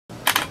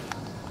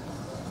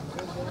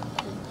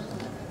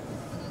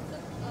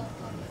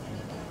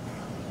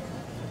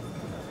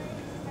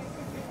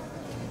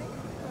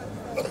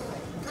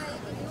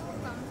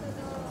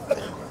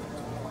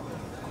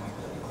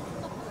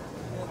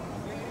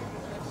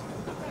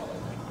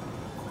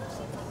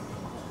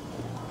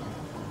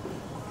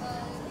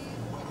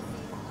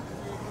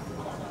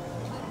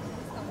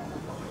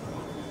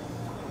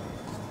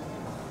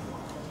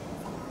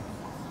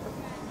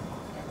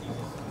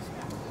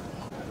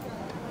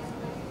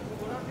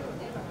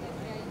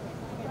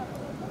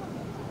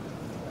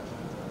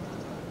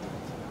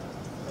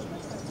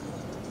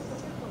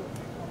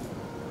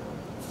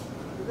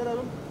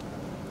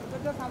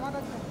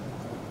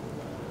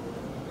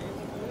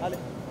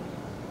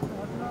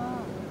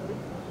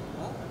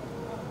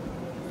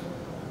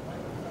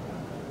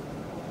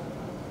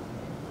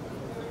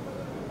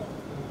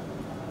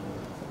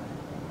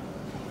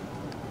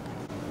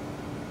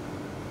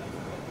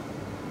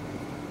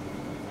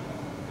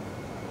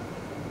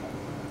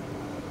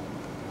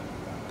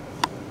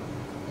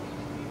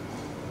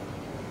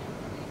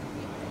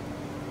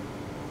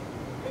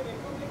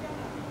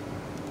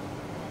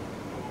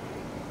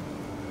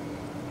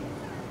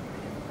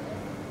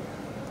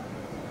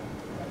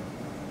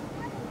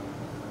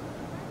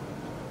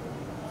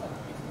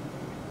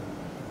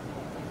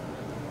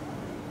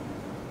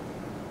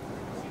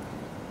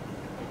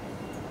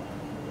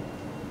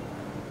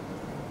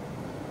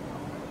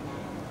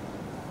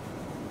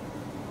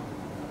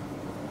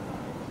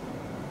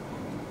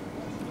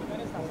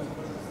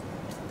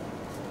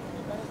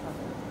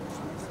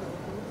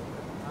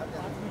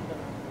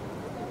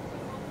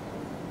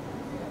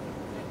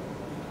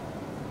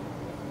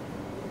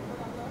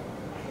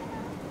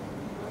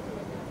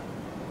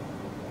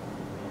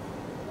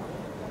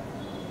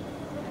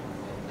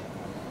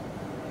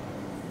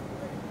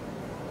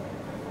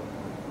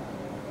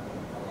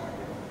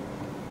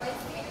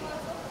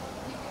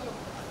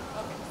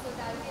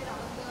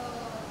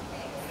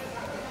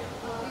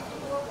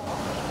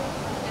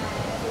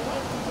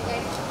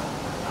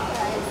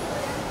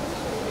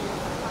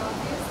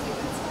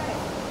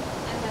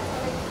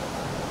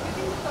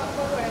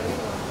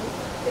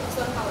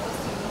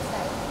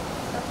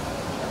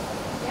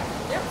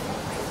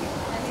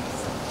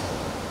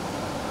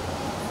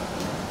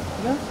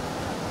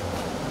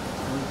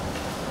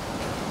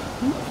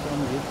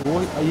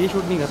वो ये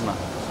शूट नहीं करना,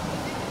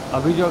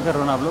 अभी जो कर रहे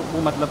हो ना आप लोग, वो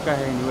मतलब का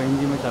है नहीं, वो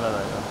हिंदी में चला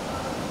जाएगा।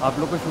 आप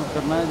लोग को शूट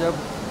करना है जब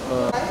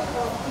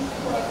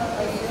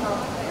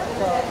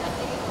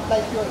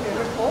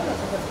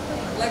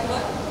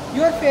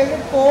योर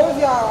फेवरेट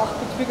पोज या आप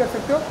कुछ भी कर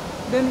सकते हो,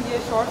 देन ये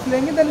शॉट्स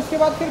लेंगे, देन उसके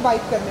बाद फिर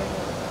बाइक कर लेंगे।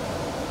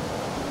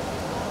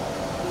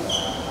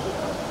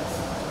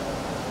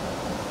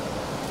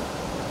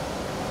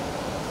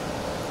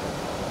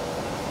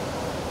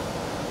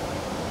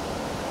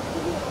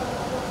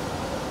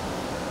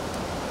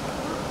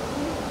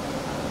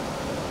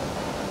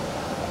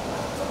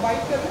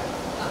 बाइक कर लें,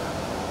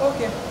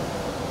 okay.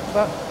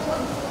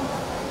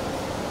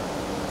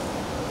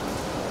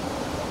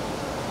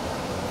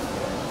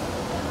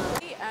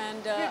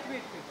 And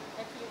wait.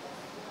 Actually,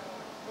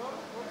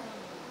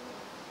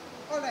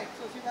 all right.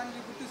 So Shibani,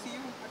 good to see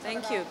you.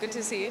 Thank you. Good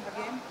to see you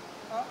again.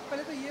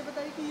 पहले तो ये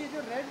बताइए कि ये जो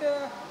रेड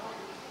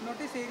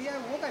नोटिस एरिया है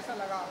वो कैसा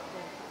लगा आपको?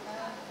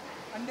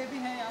 अंडे भी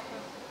हैं यहाँ पर?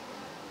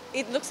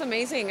 It looks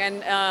amazing, and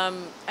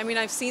I mean,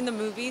 I've seen the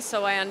movie, so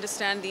I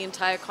understand the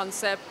entire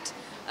concept,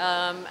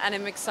 and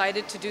I'm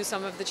excited to do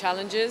some of the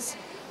challenges.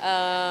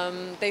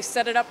 They've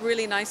set it up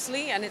really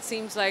nicely, and it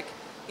seems like,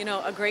 you know,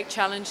 a great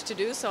challenge to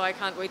do, so I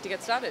can't wait to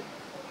get started.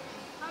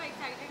 How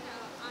excited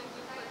are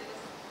you for this?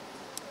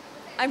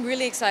 I'm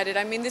really excited.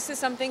 I mean, this is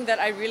something that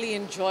I really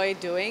enjoy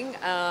doing.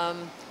 I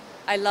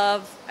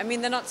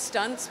mean, they're not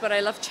stunts, but I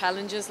love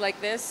challenges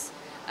like this.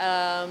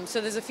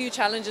 So there's a few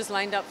challenges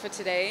lined up for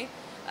today.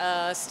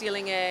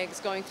 Stealing eggs,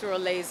 going through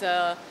a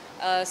laser.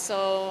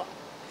 So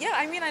yeah,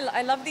 I mean,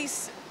 I love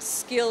these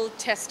skill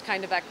test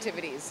kind of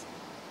activities.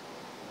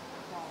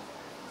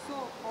 So,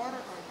 और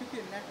क्योंकि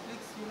Netflix,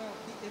 you know,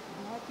 एक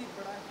बहुत ही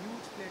बड़ा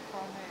huge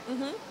platform है.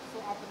 So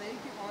आप बताइए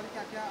कि और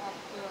क्या-क्या आप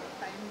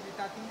टाइम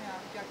बिताती हैं,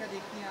 आप क्या-क्या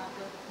देखती हैं आप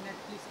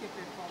Netflix के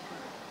प्लेटफॉर्म पर?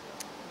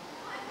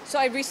 So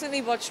I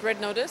recently watched Red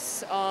Notice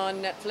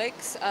on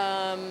Netflix.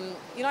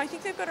 You know, I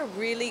think they've got a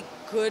really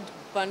good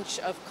bunch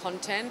of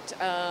content.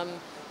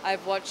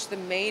 I've watched The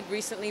Maid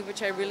recently,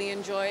 which I really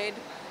enjoyed.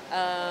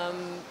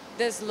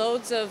 There's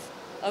loads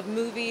of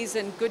movies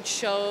and good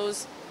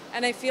shows,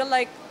 and I feel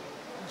like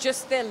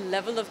just their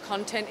level of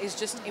content is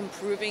just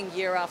improving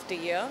year after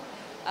year.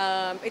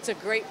 It's a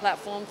great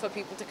platform for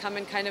people to come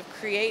and kind of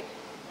create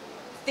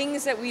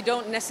things that we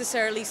don't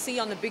necessarily see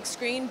on the big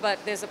screen, but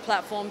there's a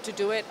platform to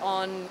do it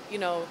on, you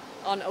know,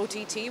 on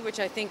OTT, which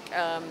I think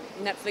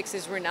Netflix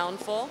is renowned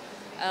for.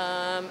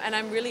 And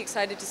I'm really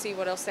excited to see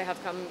what else they have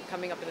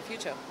coming up in the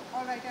future.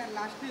 All right, and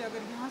lastly,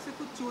 अगर यहाँ से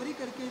कुछ चोरी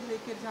करके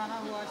लेकर जाना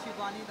हुआ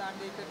शिवानी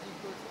दांडेकर जी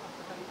को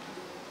बताइए।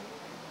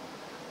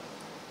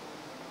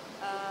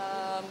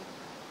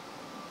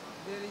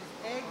 There is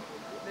egg,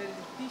 there is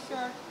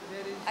T-shirt,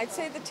 there is. I'd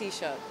say the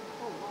T-shirt.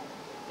 Oh wow.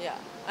 Yeah,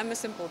 I'm a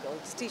simple girl.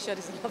 T-shirt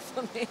is enough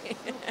for me.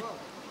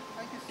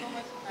 Thank you so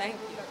much. Thank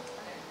you.